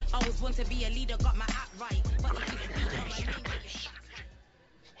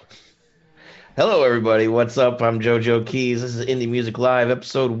Hello, everybody. What's up? I'm JoJo Keys. This is Indie Music Live,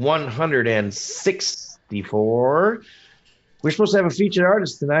 episode 164. We're supposed to have a featured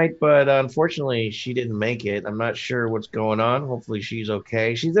artist tonight, but unfortunately, she didn't make it. I'm not sure what's going on. Hopefully, she's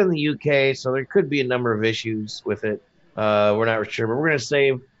okay. She's in the UK, so there could be a number of issues with it. We're not sure, but we're going to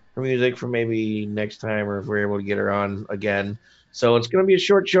save her music for maybe next time, or if we're able to get her on again. So it's going to be a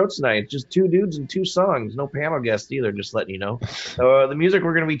short show tonight. Just two dudes and two songs. No panel guests either, just letting you know. So the music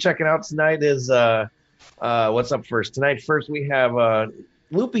we're going to be checking out tonight is what's up first? Tonight, first we have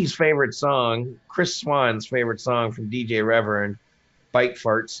Loopy's favorite song, Chris Swan's favorite song from DJ Reverend, Bite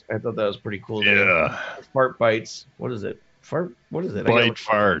Farts. I thought that was pretty cool. Yeah. Fart Bites. What is it? Fart? What is it? Bite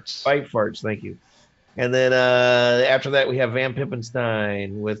Farts. Bite Farts. Thank you. And then after that, we have Van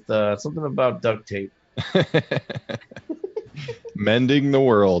Pippenstein with something about duct tape. Mending the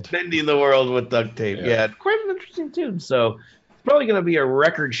World. Mending the World with duct tape. Yeah, quite an interesting tune. So it's probably going to be a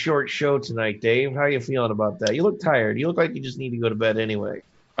record short show tonight, Dave. How are you feeling about that? You look tired. You look like you just need to go to bed anyway.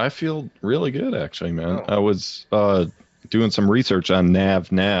 I feel really good, actually, man. I was doing some research on Nav,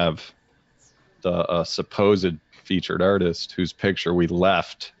 the supposed featured artist whose picture we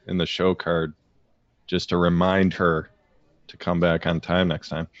left in the show card just to remind her to come back on time next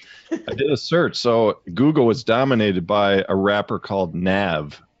time. I did a search. So Google was dominated by a rapper called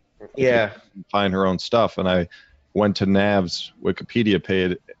Nav. Yeah. Find her own stuff. And I went to Nav's Wikipedia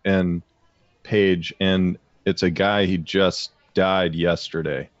page, and it's a guy, he just died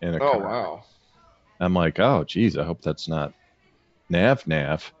yesterday in a car. Oh, wow. I'm like, oh, geez, I hope that's not Nav.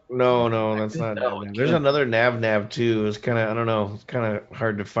 No, that's not Nav. There's another Nav too. It's kind of, I don't know, it's kind of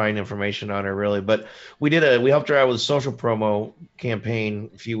hard to find information on her really. But we helped her out with a social promo campaign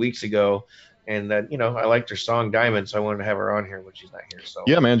a few weeks ago, and that, I liked her song Diamond, so I wanted to have her on here when she's not here. So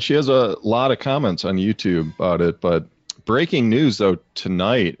yeah, man, she has a lot of comments on YouTube about it. But breaking news though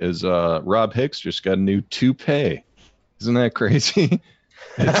tonight is Rob Hicks just got a new toupee. Isn't that crazy?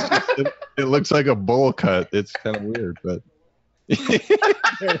 It looks like a bowl cut. It's kind of weird, but.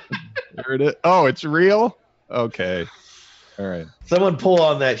 There it is. Oh, it's real? Okay. All right. Someone pull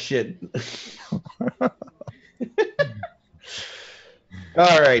on that shit.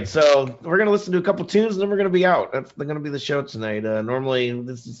 All right. So we're going to listen to a couple tunes and then we're going to be out. That's going to be the show tonight. Normally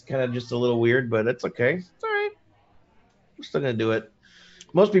this is kind of just a little weird, but it's okay. It's all right. We're still going to do it.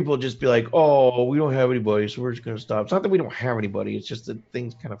 Most people just be like, oh, we don't have anybody, so we're just going to stop. It's not that we don't have anybody. It's just that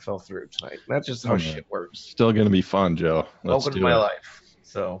things kind of fell through tonight. That's just how shit works. Still going to be fun, Joe. Welcome to my life.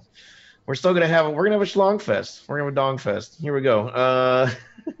 So we're still going to have we're going to have a schlong fest. We're going to have a dong fest. Here we go.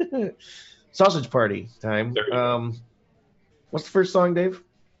 Sausage party time. What's the first song, Dave?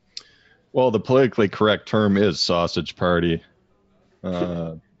 Well, the politically correct term is sausage party.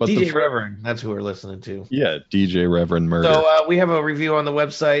 But DJ Reverend, that's who we're listening to. Yeah, DJ Reverend Murder. So we have a review on the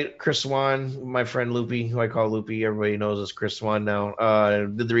website. Chris Swan, my friend Loopy, who I call Loopy, everybody knows us Chris Swan now,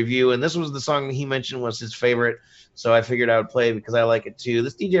 did the review, and this was the song he mentioned was his favorite, so I figured I would play because I like it too.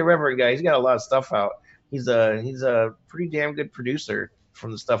 This DJ Reverend guy, he's got a lot of stuff out. He's a pretty damn good producer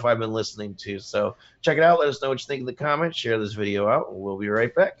from the stuff I've been listening to. So check it out. Let us know what you think in the comments. Share this video out. We'll be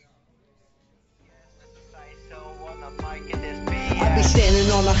right back. I be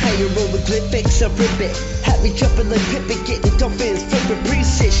standing on a higher hieroglyphics, I rip it. Had me jumping like Pippin, getting dolphins, flipping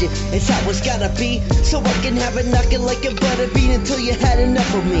precision. It's how it's gotta be, so I can have it knocking like a butter bean until you had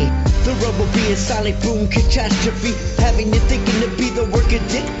enough of me. The rubber being sonic boom catastrophe, having you thinking to be the work of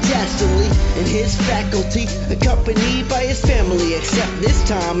Dick Dastardly and his faculty, accompanied by his family, except this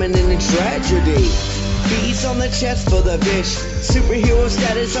time and in a tragedy. Bees on the chest for the bitch. Superhero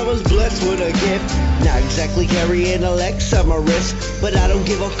status, I was blessed with a gift. Not exactly carrying a Lex on my wrist, but I don't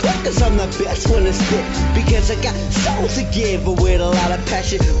give a fuck cause I'm the best when I spit. Because I got soul to give, but with a lot of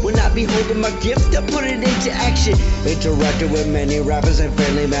passion. When I be holding my gift, I put it into action. Interacting with many rappers and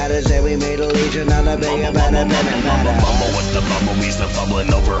friendly matters, and we made a legion out of bang about a minute. Mumble with the bumblebees, the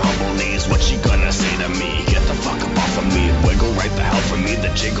bubbling over humble knees. What she gonna say to me? Get the fuck up off of me and wiggle right the hell from me.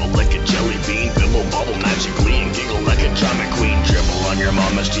 The jiggle like a jelly bean, bibble bubble magically and giggle like a drama queen. Dribble on your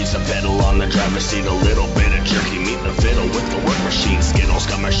mama's cheese, a pedal on the driver's seat. A little bit of jerky meat, the fiddle with the work machine. Skittles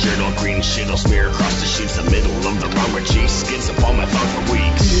got my shirt all green, shit'll smear across the sheets. The middle of the rubber cheese skids upon my thought for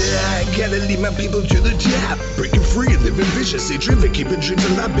weeks. Yeah, I gotta lead my people to the top. Breaking free, living viciously driven, keeping dreams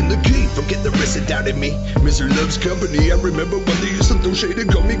alive in the key. Forget the rest that doubted me. Mr. Love's company, I remember when they used to throw shade and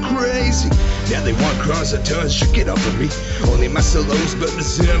call me crazy. Now they want cross a touch, get off of me. Only my solos, but the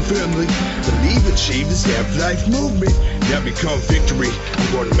same family. Believe achieve this half-life movement. Now become victory.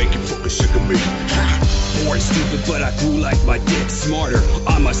 I'm gonna make you focus, sick of me. Ha! Born stupid, but I grew like my dick smarter.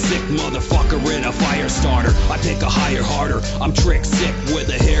 I'm a sick Motherfucker in a fire starter. I pick a higher, harder. I'm trick sick with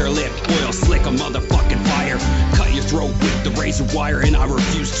a hair lip, oil slick, a motherfucking fire. Cut your throat with the razor wire, and I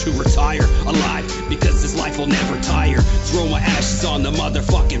refuse to retire alive because this life will never tire. Throw my ashes on the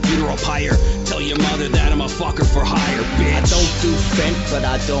motherfucking funeral pyre. Tell your mother that I'm a fucker for hire, bitch. I don't do fent, but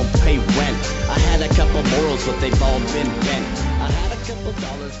I don't pay rent. I had a couple morals, but they've all been bent. I had a couple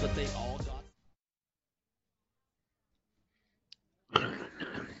dollars, but they all got...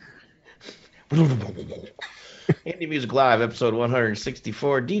 Indie Music Live, episode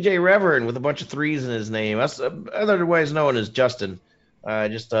 164. DJ Reverend with a bunch of threes in his name. That's otherwise known as Justin. I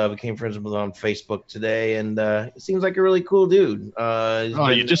just became friends with him on Facebook today, and it seems like a really cool dude.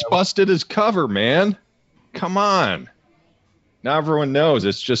 You just busted his cover, man. Come on. Now everyone knows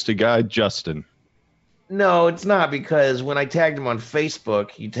it's just a guy, Justin. No, it's not, because when I tagged him on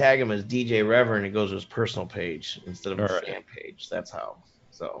Facebook, you tag him as DJ Reverend, it goes to his personal page instead of his fan page. That's how.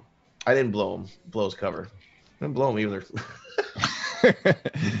 So I didn't blow him. Blow his cover. I didn't blow him either.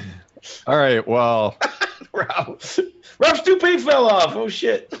 All right, well. Ralph's toupee fell off. Oh,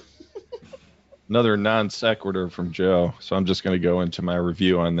 shit. Another non sequitur from Joe. So I'm just going to go into my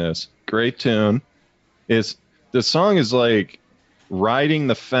review on this. Great tune. The song is like riding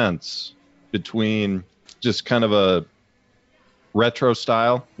the fence between just kind of a retro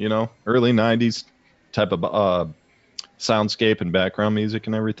style, early 90s type of soundscape and background music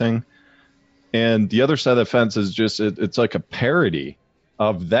and everything. And the other side of the fence is just, it's like a parody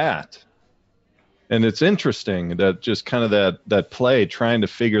of that. And it's interesting that just kind of that play, trying to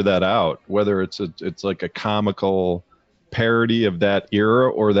figure that out, whether it's like a comical parody of that era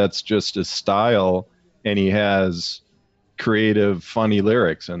or that's just his style and he has creative, funny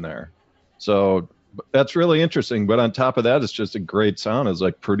lyrics in there. So that's really interesting. But on top of that, it's just a great sound. It's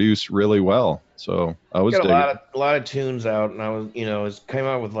like produced really well. So I was digging a lot of tunes out, and I was, it came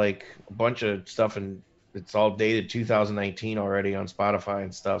out with like a bunch of stuff, and it's all dated 2019 already on Spotify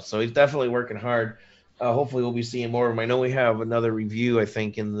and stuff. So he's definitely working hard. Hopefully we'll be seeing more of him. I know we have another review, I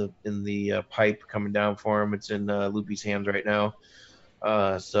think, in the pipe coming down for him. It's in Loopy's hands right now.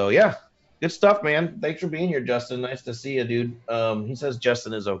 So yeah, good stuff, man. Thanks for being here, Justin. Nice to see you, dude. He says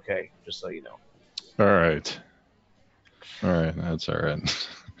Justin is okay, just so you know. All right, that's all right.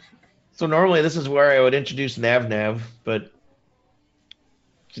 So normally this is where I would introduce Nav, but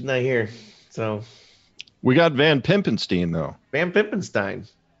she's not here. So we got Van Pimpenstein though. Van Pimpenstein.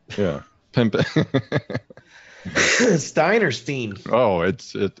 Yeah. Stein or Steen? Oh,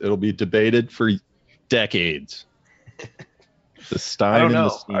 it'll be debated for decades. The Stein. I don't know.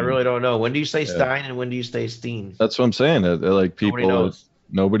 And the Steen. I really don't know. When do you say Stein and when do you say Steen? That's what I'm saying. Like people,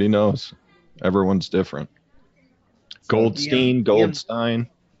 nobody knows. Everyone's different. So Goldstein, Goldstein.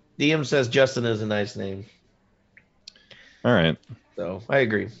 DM says Justin is a nice name. All right. So I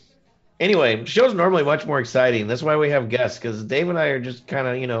agree. Anyway, the show's normally much more exciting. That's why we have guests, because Dave and I are just kind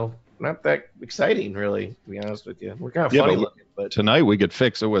of, not that exciting, really, to be honest with you. We're kind of funny looking. But tonight we could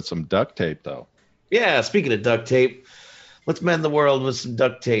fix it with some duct tape, though. Yeah, speaking of duct tape, let's mend the world with some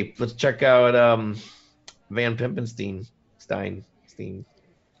duct tape. Let's check out Van Pimpenstein. Stein.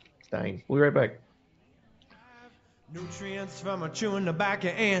 We'll be right back. Nutrients from a chewing tobacco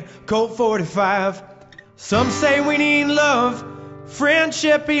and Colt 45. Some say we need love,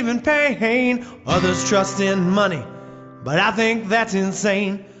 friendship, even pain. Others trust in money, but I think that's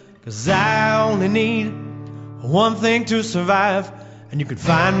insane. 'Cause I only need one thing to survive, and you can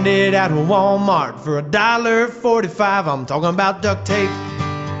find it at Walmart for $1.45. I'm talking about duct tape.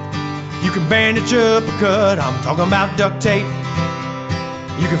 You can bandage up a cut. I'm talking about duct tape.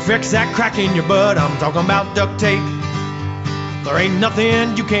 You can fix that crack in your butt. I'm talking about duct tape. There ain't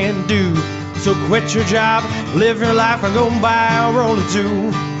nothing you can do, so quit your job, live your life, and go buy a roll or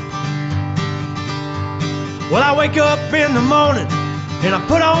two. Well, I wake up in the morning and I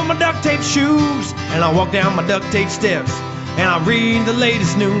put on my duct tape shoes and I walk down my duct tape steps and I read the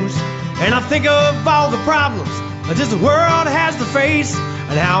latest news and I think of all the problems that this world has to face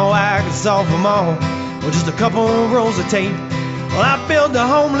and how I can solve them all with just a couple rolls of tape. Well, I build the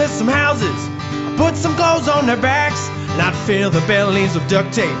homeless some houses, I put some clothes on their backs, and I'd fill the bellies with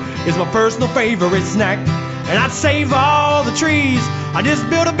duct tape. It's my personal favorite snack. And I'd save all the trees. I just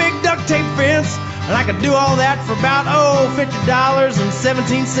built a big duct tape fence, and I could do all that for about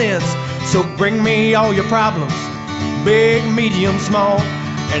 $50.17. So bring me all your problems, big, medium, small,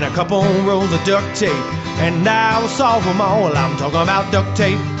 and a couple rolls of duct tape, and I'll solve them all. Well, I'm talking about duct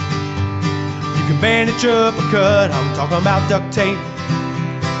tape. You can bandage up a cut. I'm talking about duct tape.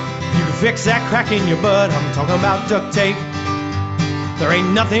 You can fix that crack in your butt. I'm talking about duct tape. There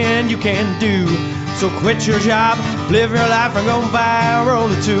ain't nothing you can do, So quit your job, live your life, and go buy a roll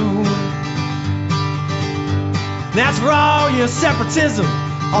or two. That's for all your separatism,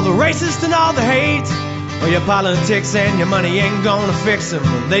 all the racist and all the hate. Well, your politics and your money ain't gonna fix them,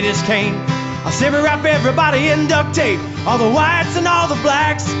 they just can't. I'll semi-wrap everybody in duct tape, all the whites and all the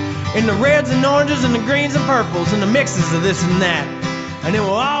blacks, in the reds and oranges and the greens and purples, and the mixes of this and that, and it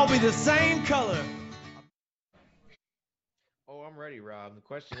will all be the same color. Oh, I'm ready, Rob. The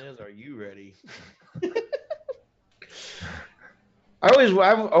question is, are you ready?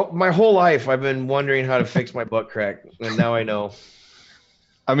 My whole life, I've been wondering how to fix my butt crack, and now I know.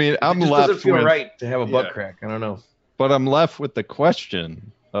 I mean, It just doesn't feel right to have a butt Yeah. crack. I don't know. But I'm left with the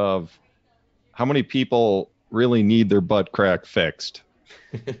question of how many people really need their butt crack fixed?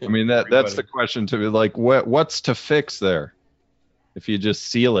 I mean, that's the question to be like, what's to fix there? If you just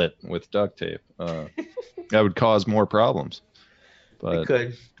seal it with duct tape, that would cause more problems. But It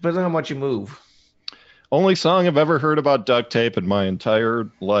could. Depends on how much you move. only song I've ever heard about duct tape in my entire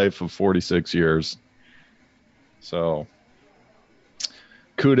life of 46 years. So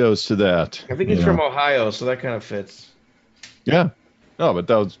kudos to that. I think it's from Ohio, so that kind of fits. Yeah. No, but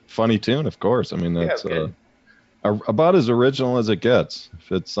that was a funny tune, of course. I mean, that's good. About as original as it gets.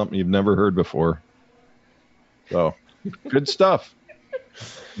 If it's something you've never heard before. So, good stuff.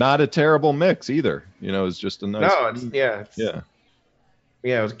 Not a terrible mix either. You know, it's just a nice. No, it's Yeah.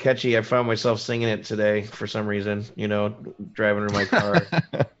 it was catchy. I found myself singing it today for some reason. You know, driving in my car.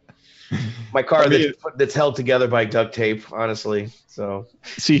 My car that's held together by duct tape, honestly. So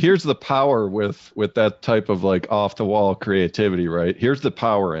See, here's the power with that type of like off the wall creativity, right? Here's the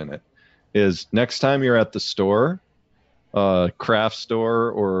power in it. Is next time you're at the store, craft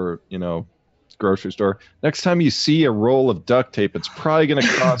store or, you know, grocery store, next time you see a roll of duct tape, it's probably going to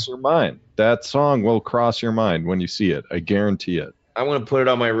cross your mind. That song will cross your mind when you see it. I guarantee it. I'm gonna put it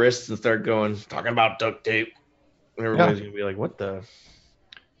on my wrist and start talking about duct tape. And everybody's gonna be like, "What the?"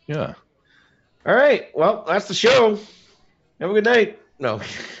 Yeah. All right. Well, that's the show. Have a good night. No.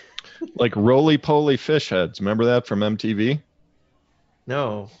 Like Roly Poly Fish Heads. Remember that from MTV?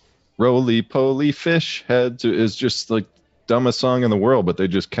 No. Roly Poly Fish Heads is just like dumbest song in the world, but they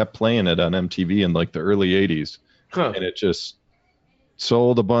just kept playing it on MTV in like the early 80s. Huh. And it just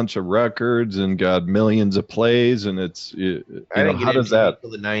sold a bunch of records and got millions of plays. And I didn't get how does MTV that,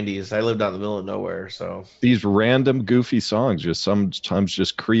 until the 90s. I lived out in the middle of nowhere, so these random goofy songs just sometimes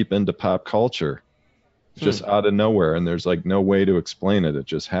just creep into pop culture just out of nowhere. And there's like no way to explain it. It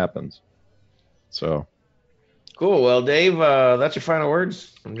just happens. So cool. Well, Dave, that's your final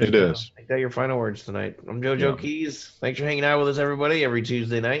words. It is. Make that your final words tonight. I'm JoJo Keys. Thanks for hanging out with us, everybody, every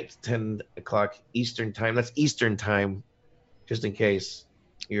Tuesday night, 10 o'clock Eastern time. That's Eastern time, just in case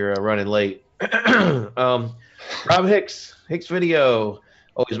you're running late. Rob Hicks Video,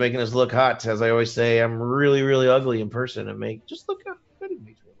 always making us look hot. As I always say, I'm really, really ugly in person and just look how good it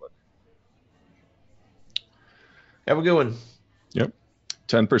makes me look. Have a good one. Yep.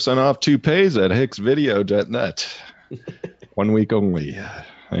 10% off toupees at hicksvideo.net. 1 week only.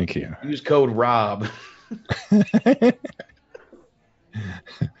 Thank you. Use code ROB.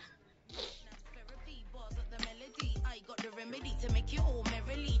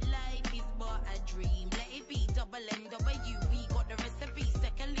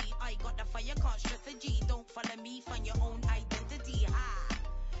 Don't follow me, find your